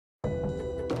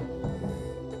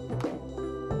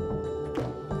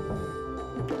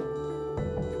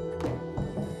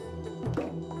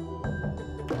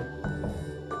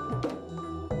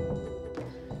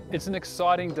It's an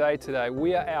exciting day today.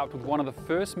 We are out with one of the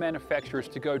first manufacturers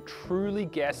to go truly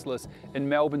gasless in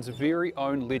Melbourne's very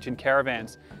own Legend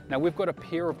Caravans. Now we've got a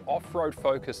pair of off-road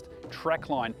focused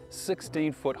Trackline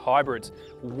 16-foot hybrids.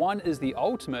 One is the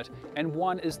ultimate and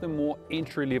one is the more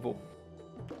entry level.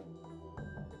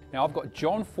 Now I've got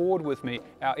John Ford with me,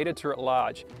 our editor at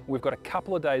large. We've got a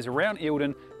couple of days around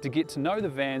Eildon to get to know the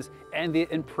vans and their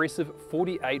impressive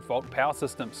 48 volt power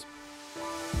systems.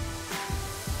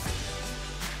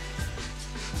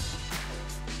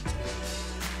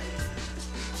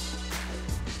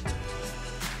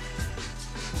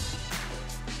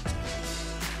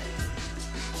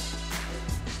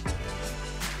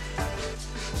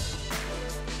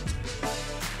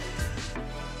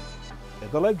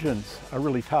 The Legends are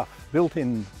really tough, built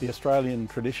in the Australian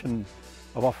tradition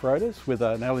of off-roaders with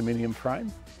an aluminium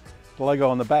frame. The logo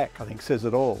on the back, I think, says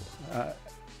it all. A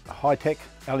high-tech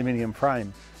aluminium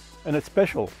frame. And it's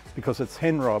special because it's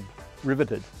Henrob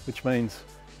riveted, which means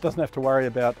it doesn't have to worry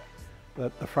about the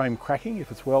frame cracking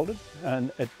if it's welded,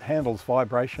 and it handles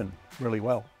vibration really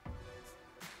well.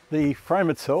 The frame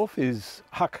itself is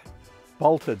huck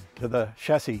bolted to the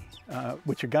chassis,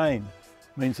 which again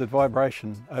means that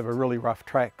vibration over really rough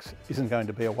tracks isn't going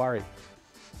to be a worry.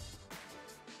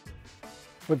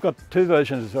 We've got two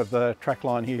versions of the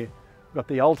Trackline here. We've got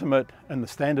the Ultimate and the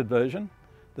Standard version.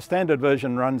 The Standard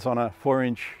version runs on a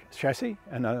 4-inch chassis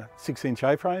and a 6-inch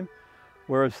A-frame,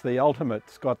 whereas the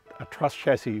Ultimate's got a truss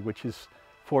chassis which is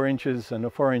 4 inches and a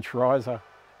 4-inch riser,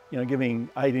 giving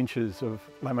 8 inches of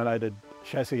laminated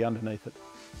chassis underneath it.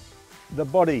 The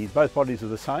body, both bodies are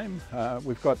the same.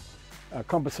 We've got a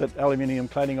composite aluminium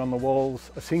cladding on the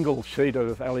walls, a single sheet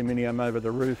of aluminium over the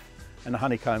roof, and a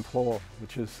honeycomb floor,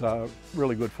 which is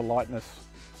really good for lightness.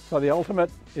 So the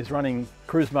Ultimate is running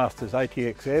Cruisemasters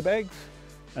ATX airbags,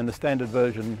 and the Standard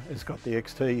version has got the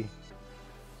XT.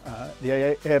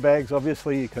 The airbags,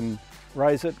 obviously, you can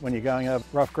raise it when you're going over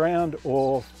rough ground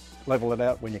or level it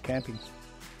out when you're camping.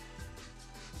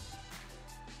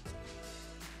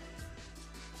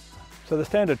 So the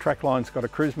Standard Trackline's got a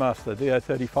Cruisemaster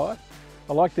DO35.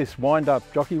 I like this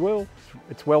wind-up jockey wheel.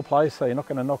 It's well placed, so you're not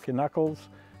going to knock your knuckles.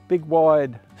 Big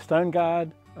wide stone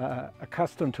guard, a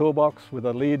custom toolbox with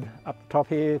a lid up the top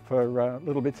here for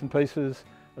little bits and pieces,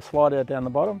 a slider down the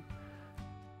bottom.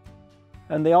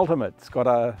 And the Ultimate's got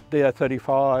a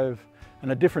DO35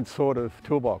 and a different sort of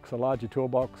toolbox, a larger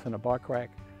toolbox and a bike rack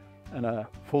and a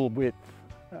full width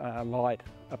light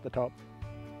up the top.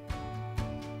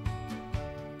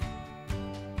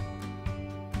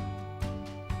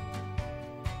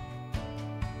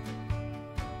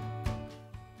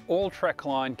 All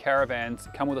Trackline Caravans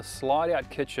come with a slide-out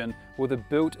kitchen with a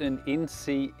built-in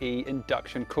NCE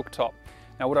induction cooktop.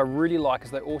 Now what I really like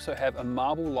is they also have a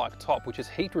marble-like top which is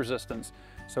heat resistance,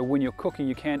 so when you're cooking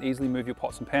you can easily move your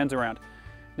pots and pans around.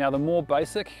 Now the more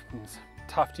basic, it's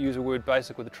tough to use the word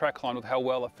basic with the Trackline with how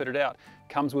well they're fitted out,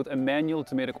 comes with a manual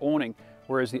Dometic awning,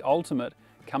 whereas the Ultimate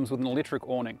comes with an electric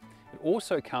awning. It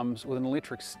also comes with an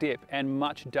electric step and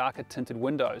much darker tinted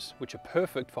windows, which are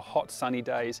perfect for hot sunny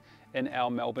days in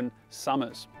our Melbourne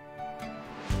summers.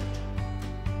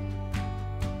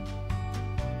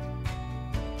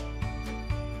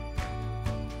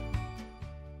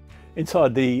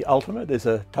 Inside the Ultimate there's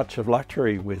a touch of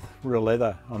luxury with real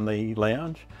leather on the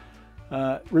lounge.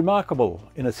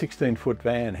 Remarkable in a 16-foot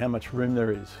van how much room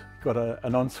there is. Got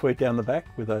an ensuite down the back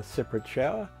with a separate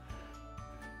shower.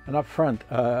 And up front,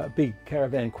 a big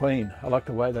Caravan Queen. I like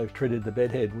the way they've treated the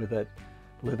bedhead with that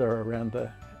leather around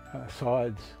the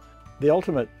sides. The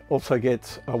Ultimate also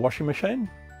gets a washing machine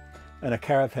and a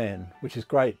Caravan, which is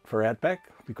great for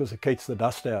outback because it keeps the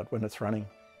dust out when it's running.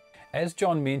 As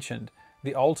John mentioned,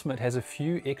 the Ultimate has a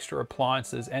few extra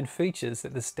appliances and features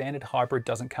that the standard hybrid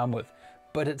doesn't come with,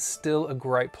 but it's still a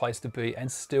great place to be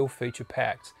and still feature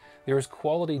packed. There is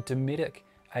quality Dometic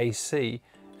AC,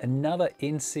 another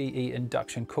NCE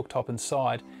induction cooktop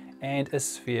inside, and a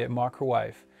sphere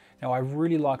microwave. Now I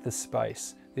really like the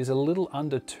space. There's a little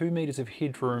under 2 meters of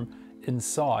headroom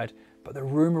inside, but the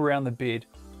room around the bed,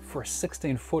 for a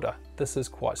 16-footer, this is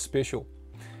quite special.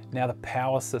 Now the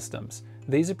power systems.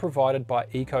 These are provided by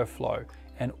Ecoflow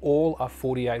and all are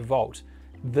 48 volt.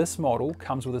 This model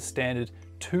comes with a standard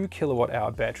 2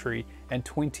 kilowatt-hour battery and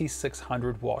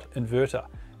 2600 watt inverter,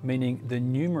 meaning the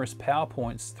numerous power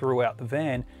points throughout the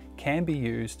van can be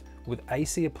used with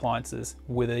AC appliances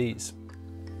with ease.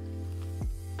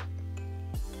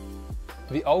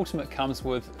 The Ultimate comes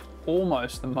with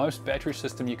almost the most battery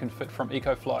system you can fit from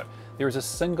Ecoflow. There is a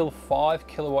single 5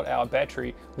 kilowatt-hour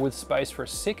battery with space for a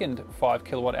second 5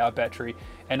 kilowatt-hour battery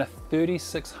and a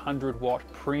 3600 watt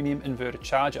premium inverter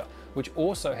charger, which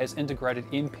also has integrated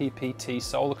MPPT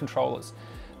solar controllers.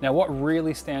 Now, what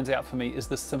really stands out for me is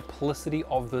the simplicity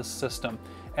of this system.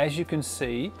 As you can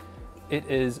see, it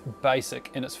is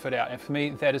basic in its fit out, and for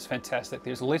me that is fantastic.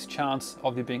 There's less chance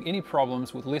of there being any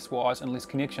problems with less wires and less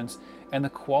connections, and the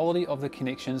quality of the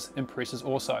connections impresses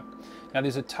also. Now,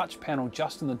 there's a touch panel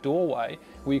just in the doorway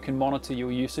where you can monitor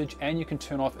your usage and you can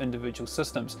turn off individual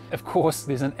systems. Of course,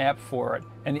 there's an app for it,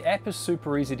 and the app is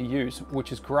super easy to use,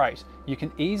 which is great. You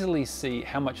can easily see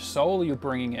how much solar you're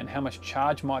bringing in, how much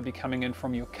charge might be coming in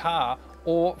from your car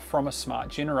or from a smart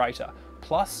generator.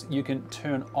 Plus, you can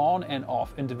turn on and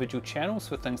off individual channels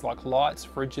for things like lights,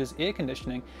 fridges, air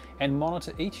conditioning, and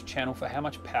monitor each channel for how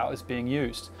much power is being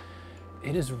used.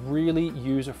 It is really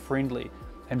user-friendly,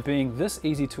 and being this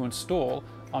easy to install,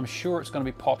 I'm sure it's going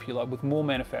to be popular with more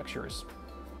manufacturers.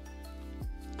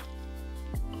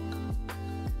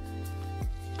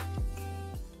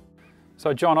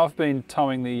 So John, I've been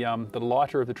towing the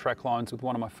lighter of the Tracklines with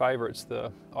one of my favourites,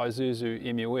 the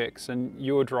Isuzu MUX, and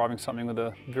you're driving something with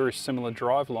a very similar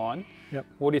drive line. Yep.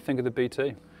 What do you think of the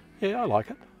BT? Yeah, I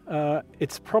like it.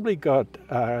 It's probably got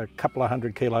a couple of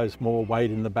 100 kilos more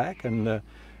weight in the back, and the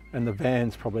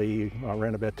van's probably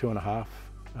around about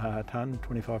 2.5 tonne,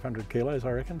 2,500 kilos,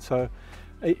 I reckon. So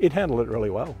it handled it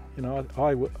really well. You know,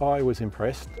 I was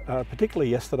impressed, particularly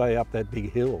yesterday up that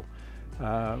big hill.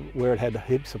 Where it had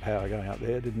heaps of power going up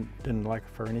there, didn't lack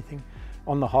for anything.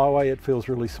 On the highway it feels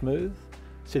really smooth,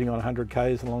 sitting on 100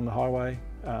 k's along the highway,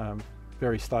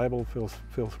 very stable, feels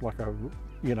like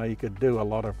you could do a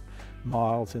lot of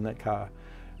miles in that car.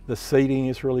 The seating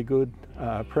is really good,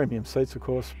 premium seats of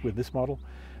course with this model,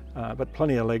 but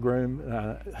plenty of leg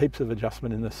room, heaps of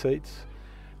adjustment in the seats.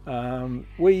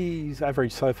 We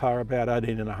average so far about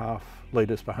 18.5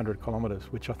 litres per 100 kilometres,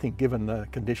 which I think, given the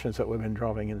conditions that we've been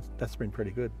driving, that's been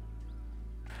pretty good.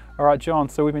 All right, John,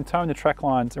 so we've been towing the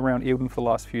Tracklines around Eildon for the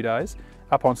last few days,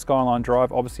 up on Skyline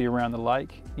Drive, obviously around the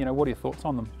lake. You know, what are your thoughts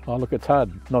on them? Oh look, it's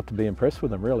hard not to be impressed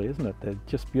with them really, isn't it? They're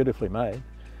just beautifully made.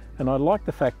 And I like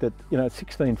the fact that, you know, at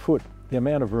 16 foot, the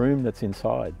amount of room that's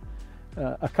inside.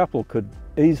 A couple could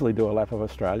easily do a lap of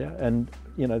Australia, and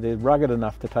you know, they're rugged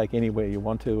enough to take anywhere you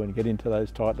want to and get into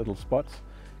those tight little spots.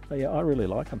 So, yeah, I really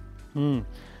like them.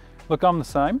 Look, I'm the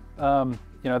same.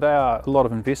 You know, they are a lot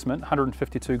of investment,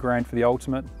 152 grand for the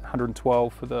Ultimate,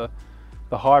 112 for the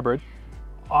hybrid.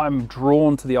 I'm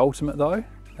drawn to the Ultimate though,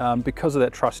 because of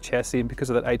that truss chassis and because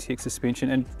of that ATX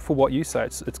suspension, and for what you say,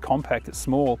 it's compact, it's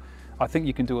small. I think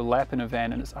you can do a lap in a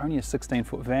van, and it's only a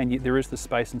 16-foot van, yet there is the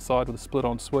space inside with a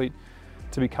split-on suite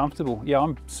to be comfortable. Yeah,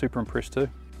 I'm super impressed too.